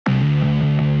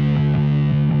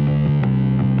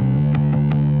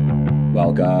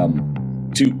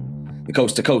Welcome to the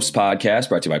Coast to Coast podcast,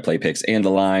 brought to you by Play Picks and the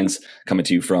Lines, coming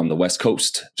to you from the West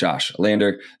Coast. Josh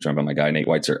Lander, joined by my guy Nate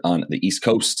Weitzer on the East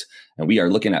Coast. And we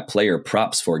are looking at player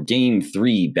props for Game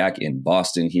 3 back in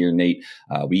Boston here, Nate.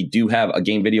 We do have a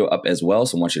game video up as well,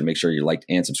 so I want you to make sure you liked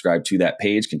and subscribe to that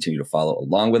page. Continue to follow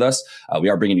along with us. We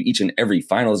are bringing you each and every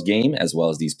finals game, as well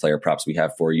as these player props we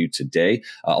have for you today.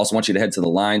 Also want you to head to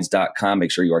thelines.com.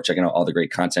 Make sure you are checking out all the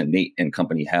great content Nate and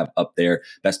company have up there.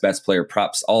 Best bets, player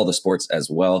props, all the sports as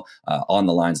well on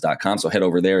thelines.com. So head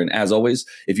over there. And as always,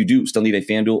 if you do still need a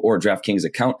FanDuel or DraftKings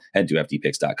account, head to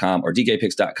fdpicks.com or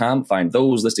dkpicks.com. Find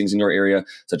those listings in your area,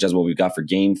 such as what we've got for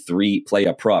Game 3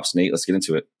 player props. Nate, let's get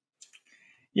into it.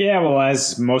 Yeah, well,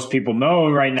 as most people know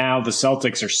right now, the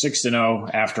Celtics are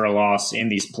 6-0 after a loss in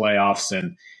these playoffs,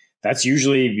 and that's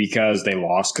usually because they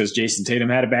lost because Jason Tatum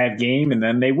had a bad game, and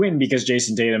then they win because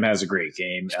Jason Tatum has a great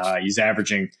game. He's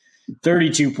averaging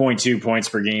 32.2 points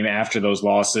per game after those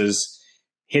losses,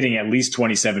 hitting at least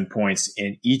 27 points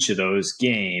in each of those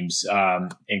games,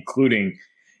 including,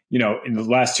 in the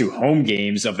last two home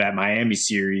games of that Miami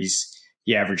series,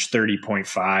 he averaged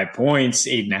 30.5 points,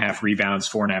 8.5 rebounds,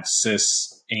 4.5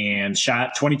 assists, and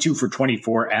shot 22 for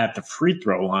 24 at the free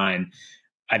throw line.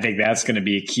 I think that's going to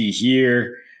be a key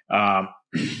here.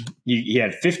 He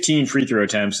had 15 free throw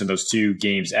attempts in those two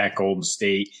games at Golden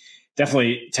State.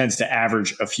 Definitely tends to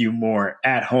average a few more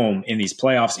at home in these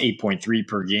playoffs, 8.3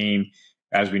 per game.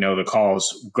 As we know, the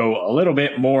calls go a little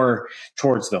bit more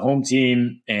towards the home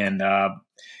team, and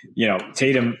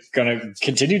Tatum going to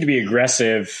continue to be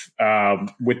aggressive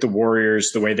with the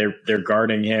Warriors, the way they're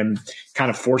guarding him,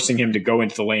 kind of forcing him to go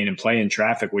into the lane and play in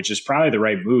traffic, which is probably the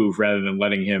right move rather than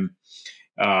letting him,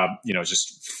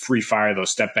 just free fire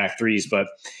those step back threes. But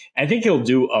I think he'll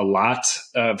do a lot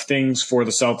of things for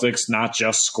the Celtics, not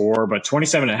just score, but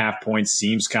 27.5 points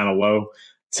seems kind of low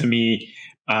to me.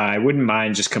 I wouldn't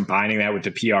mind just combining that with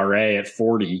the PRA at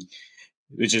 40,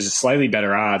 which is slightly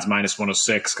better odds, minus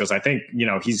 106, because I think,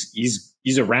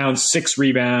 he's around 7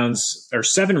 rebounds,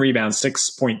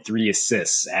 6.3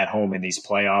 assists at home in these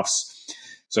playoffs.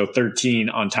 So 13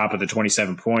 on top of the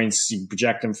 27 points you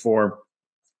project him for,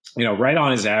 right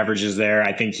on his averages there.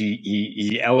 I think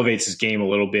he elevates his game a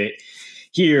little bit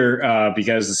here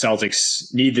because the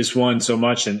Celtics need this one so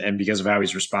much, and because of how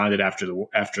he's responded after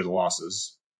the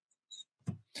losses.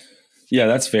 Yeah,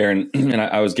 that's fair. And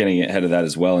I was getting ahead of that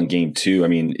as well in Game 2. I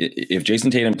mean, if Jason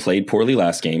Tatum played poorly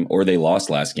last game or they lost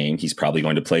last game, he's probably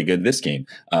going to play good this game.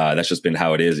 That's just been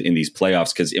how it is in these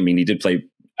playoffs because, he did play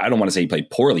 – I don't want to say he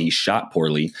played poorly. He shot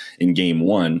poorly in Game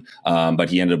 1, but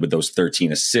he ended up with those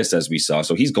 13 assists as we saw.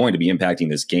 So he's going to be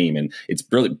impacting this game, and it's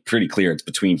really pretty clear it's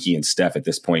between he and Steph at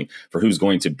this point for who's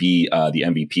going to be the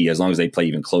MVP as long as they play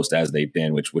even close as they've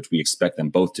been, which we expect them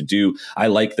both to do. I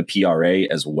like the PRA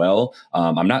as well.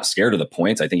 I'm not scared of the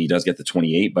points. I think he does get the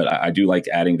 28, but I do like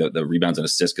adding the rebounds and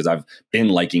assists because I've been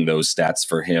liking those stats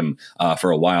for him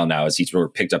for a while now as he's sort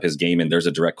of picked up his game, and there's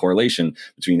a direct correlation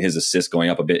between his assists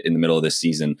going up a bit in the middle of this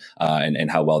season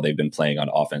and how well they've been playing on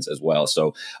offense as well.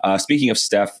 So speaking of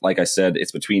Steph, like I said,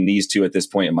 it's between these two at this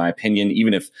point, in my opinion,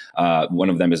 even if one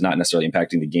of them is not necessarily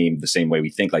impacting the game the same way we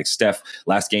think. Like Steph,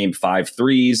 last game, 5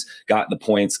 threes, got the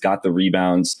points, got the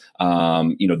rebounds.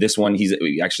 This one,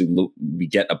 we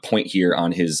get a point here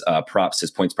on his props.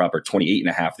 His points prop are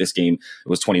 28.5. This game, it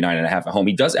was 29.5 at home.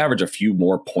 He does average a few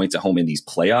more points at home in these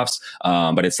playoffs,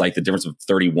 but it's like the difference of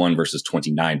 31 versus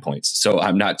 29 points. So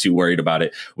I'm not too worried about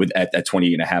it at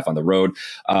 28.5 on the road.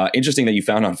 Interesting that you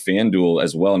found on FanDuel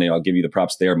as well, Nate. I'll give you the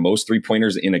props there. Most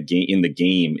 3-pointers in the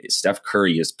game, Steph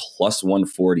Curry is plus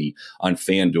 140 on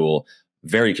FanDuel.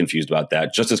 Very confused about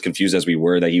that. Just as confused as we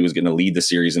were that he was going to lead the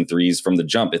series in threes from the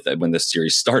jump when the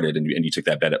series started, and you took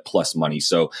that bet at plus money.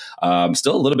 So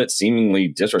still a little bit seemingly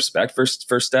disrespect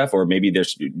for Steph, or maybe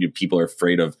there's people are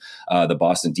afraid of the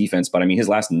Boston defense. But his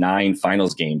last 9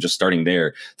 finals games, just starting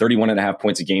there, 31.5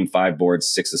 points a game, 5 boards,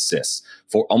 6 assists,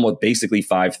 for almost basically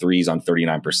 5 threes on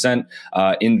 39%.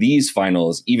 In these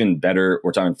finals, even better,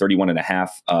 we're talking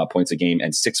 31.5 points a game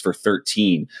and 6 for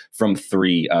 13 from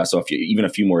 3. So even a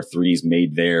few more threes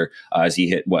made there as he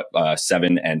hit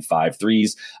 7 and 5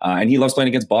 threes. And he loves playing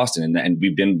against Boston. And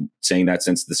we've been saying that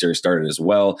since the series started as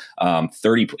well.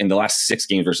 30 in the last 6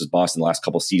 games versus Boston, the last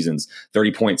couple seasons,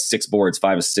 30 points, 6 boards,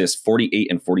 5 assists,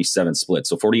 48 and 47 split.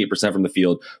 So 48% from the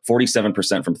field,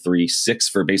 47% from 3, 6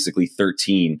 for basically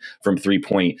 13 from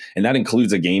 3-point. And that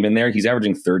includes a game in there. He's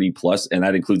averaging 30 plus. And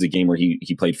that includes a game where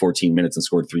he played 14 minutes and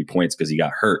scored 3 points because he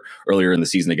got hurt earlier in the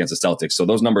season against the Celtics. So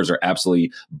those numbers are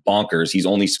absolutely bonkers. He's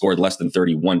only scored less than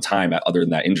 31 time other than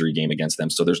that injury game against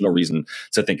them. So there's no reason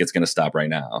to think it's going to stop right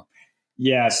now.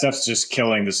 Yeah, Steph's just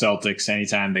killing the Celtics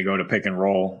anytime they go to pick and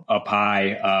roll up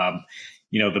high.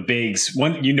 The bigs,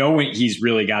 when he's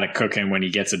really got it cooking when he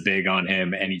gets a big on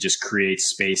him and he just creates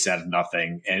space out of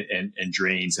nothing and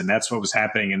drains. And that's what was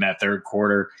happening in that third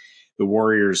quarter. The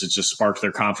Warriors, it just sparked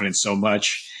their confidence so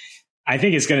much. I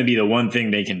think it's going to be the one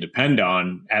thing they can depend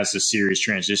on as the series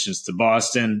transitions to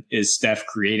Boston is Steph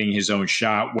creating his own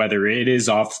shot, whether it is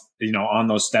off, on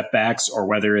those step backs or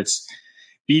whether it's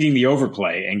beating the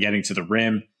overplay and getting to the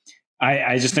rim.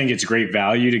 I just think it's great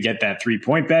value to get that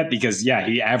 3-point bet because, yeah,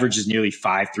 he averages nearly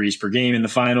 5 threes per game in the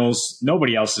finals.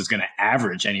 Nobody else is going to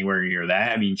average anywhere near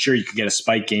that. I mean, sure, you could get a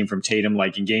spike game from Tatum,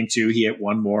 like in game 2, he hit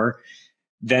one more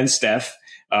than Steph.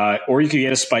 Or you could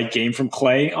get a spike game from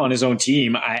Clay on his own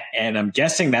team. And I'm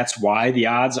guessing that's why the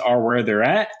odds are where they're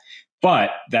at.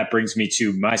 But that brings me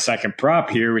to my second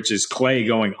prop here, which is Clay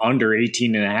going under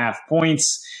 18.5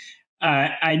 points.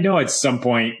 I know at some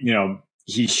point,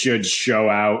 he should show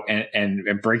out and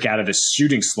break out of this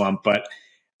shooting slump, but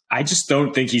I just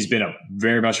don't think he's been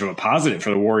very much of a positive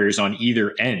for the Warriors on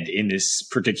either end in this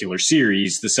particular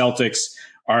series. The Celtics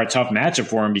are a tough matchup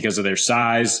for him because of their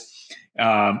size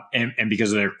and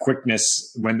because of their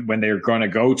quickness when they're going to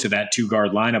go to that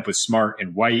 2-guard lineup with Smart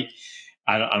and White.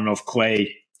 I don't know if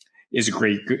Clay is a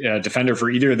great defender for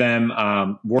either of them.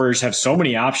 Warriors have so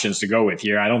many options to go with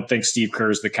here. I don't think Steve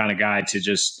Kerr is the kind of guy to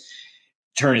just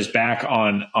turn his back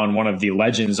on one of the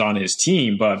legends on his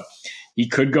team, but he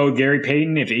could go Gary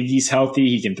Payton. If Iggy's healthy,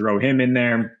 he can throw him in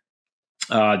there.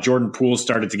 Jordan Poole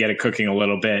started to get it cooking a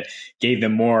little bit, gave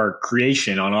them more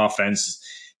creation on offense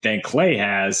than Clay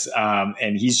has.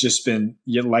 And he's just been,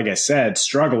 like I said,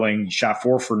 struggling. He shot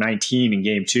 4 for 19 in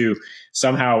game 2,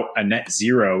 somehow a net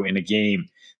 0 in a game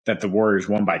that the Warriors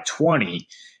won by 20.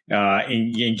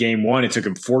 In game 1, it took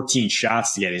him 14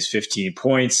 shots to get his 15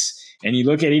 points. And you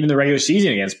look at even the regular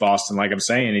season against Boston, like I'm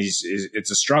saying, it's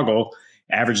a struggle.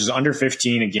 Averages under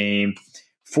 15 a game,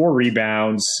 4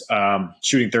 rebounds,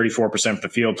 shooting 34% from the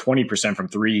field, 20% from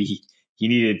 3. He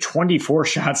needed 24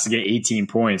 shots to get 18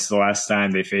 points the last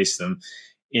time they faced them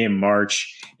in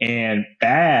March. And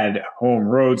bad home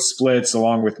road splits,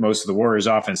 along with most of the Warriors'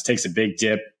 offense, takes a big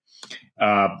dip.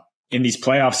 In these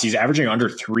playoffs, he's averaging under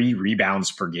 3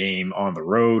 rebounds per game on the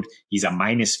road. He's a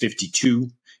minus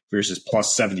 52 versus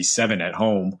plus 77 at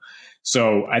home.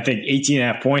 So I think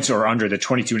 18.5 points or under the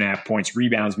 22.5 points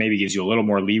rebounds maybe gives you a little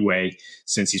more leeway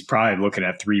since he's probably looking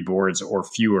at 3 boards or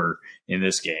fewer in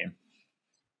this game.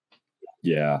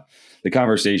 Yeah. The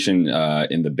conversation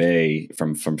in the Bay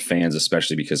from fans,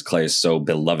 especially because Clay is so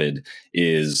beloved,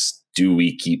 is do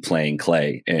we keep playing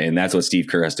Clay? And that's what Steve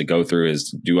Kerr has to go through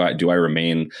is do I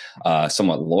remain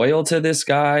somewhat loyal to this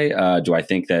guy? Do I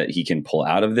think that he can pull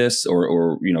out of this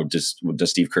or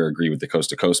does Steve Kerr agree with the Coast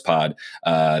to Coast pod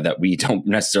that we don't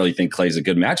necessarily think Clay's a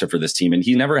good matchup for this team? And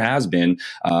he never has been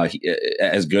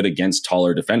as good against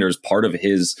taller defenders. Part of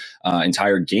his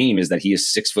entire game is that he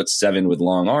is 6'7" with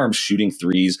long arms, shooting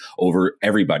threes over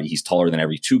everybody. He's taller than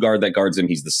every 2-guard that guards him.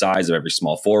 He's the size of every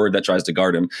small forward that tries to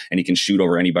guard him, and he can shoot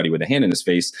over anybody with a hand in his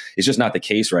face. It's just not the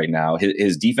case right now.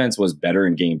 His defense was better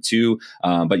in game 2,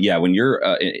 but yeah, when you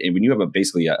have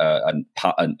basically a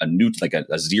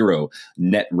 0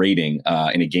 net rating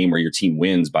in a game where your team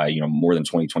wins by more than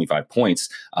 20-25 points,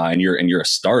 and you're a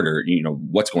starter,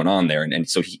 what's going on there, and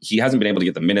so he hasn't been able to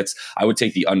get the minutes. I would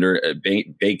take the under,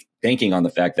 banking on the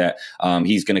fact that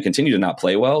he's going to continue to not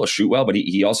play well or shoot well, but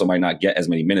he also might not get as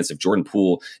many minutes. If Jordan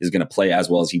Poole is going to play as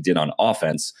well as he did on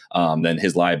offense, then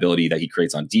his liability that he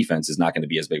creates on defense is not going to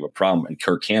be as big of a problem, and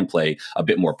Kirk can play a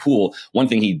bit more Poole. One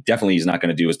thing he definitely is not going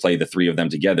to do is play the 3 of them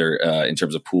together in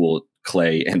terms of Poole,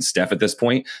 Clay, and Steph at this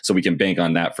point. So we can bank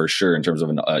on that for sure in terms of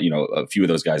a few of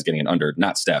those guys getting an under,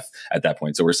 not Steph at that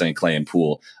point. So we're saying Clay and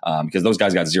Poole because those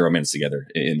guys got 0 minutes together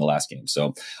in the last game.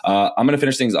 So I'm going to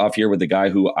finish things off here with the guy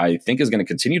who I think is going to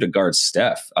continue to guard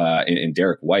Steph in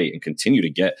Derek White and continue to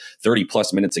get 30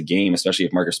 plus minutes a game, especially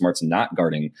if Marcus Smart's not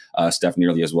guarding Steph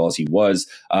nearly as well as he was.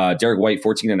 Derek White,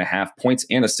 14.5 points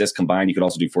and assists combined. You could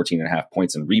also do 14.5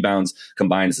 points and rebounds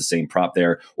combined. It's the same prop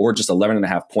there, or just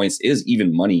 11.5 points is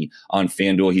even money on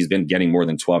FanDuel. He's been getting more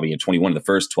than 12. He had 21 in the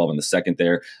first, 12 in the second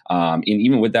there. And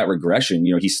even with that regression,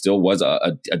 he still was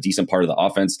a decent part of the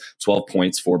offense. 12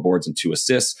 points, 4 boards, and 2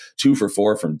 assists, 2 for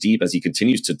 4 from deep as he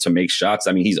continues to make shots.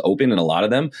 I mean, he's open in a lot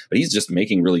of them, but he's just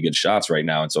making really good shots right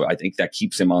now. And so I think that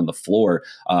keeps him on the floor.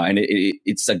 And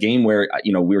it's a game where,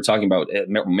 we were talking about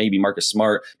maybe Marcus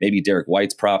Smart, maybe Derek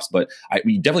White's props, but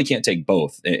we definitely can't take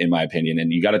both, in my opinion.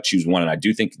 And you got to choose one. And I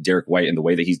do think Derek White, and the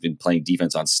way that he's been playing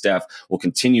defense on Steph, will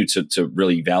continue to to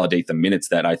really validate the minutes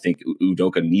that I think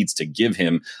Udoka needs to give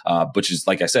him, which is,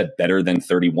 like I said, better than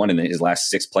 31 in his last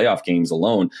 6 playoff games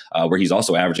alone, where he's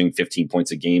also averaging 15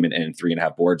 points a game and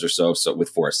 3.5 boards or so with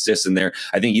 4 assists in there.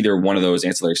 I think either one of those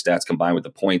ancillary stats combined with the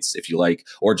points, if you like,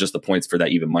 or just the points for that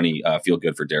even money, feel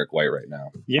good for Derek White right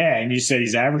now. Yeah, and you said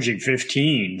he's averaging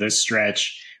 15 this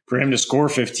stretch. For him to score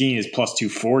 15 is plus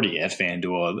 240 at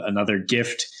FanDuel. Another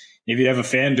gift. If you have a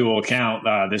FanDuel account,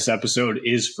 this episode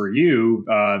is for you.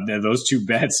 Those 2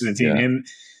 bets between him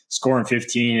scoring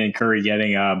 15 and Curry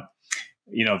getting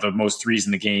the most threes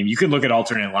in the game. You could look at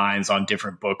alternate lines on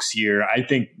different books here. I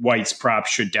think White's prop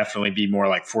should definitely be more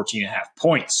like 14.5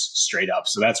 points straight up.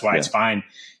 So that's why it's fine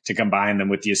to combine them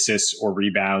with the assists or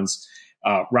rebounds.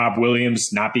 Rob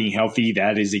Williams not being healthy,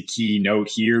 that is a key note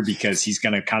here because he's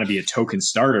going to kind of be a token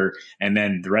starter. And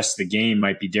then the rest of the game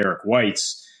might be Derek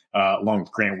White's, along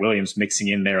with Grant Williams mixing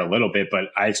in there a little bit. But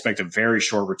I expect a very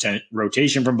short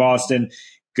rotation from Boston.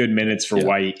 Good minutes for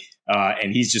White.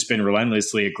 And he's just been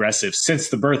relentlessly aggressive since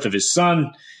the birth of his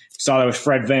son. Saw that with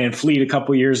Fred VanVleet a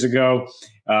couple years ago.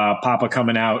 Papa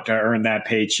coming out to earn that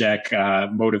paycheck,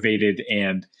 motivated,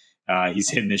 and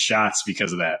he's hitting his shots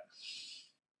because of that.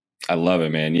 I love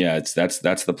it, man. Yeah, that's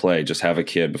the play. Just have a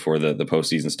kid before the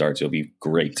postseason starts. You'll be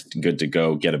great, good to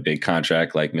go, get a big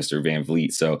contract like Mr.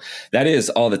 VanVleet. So that is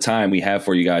all the time we have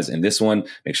for you guys in this one.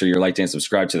 Make sure you're liked and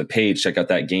subscribe to the page. Check out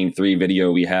that Game 3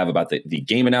 video we have about the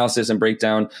game analysis and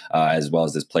breakdown, as well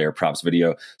as this player props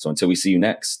video. So until we see you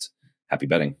next, happy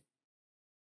betting.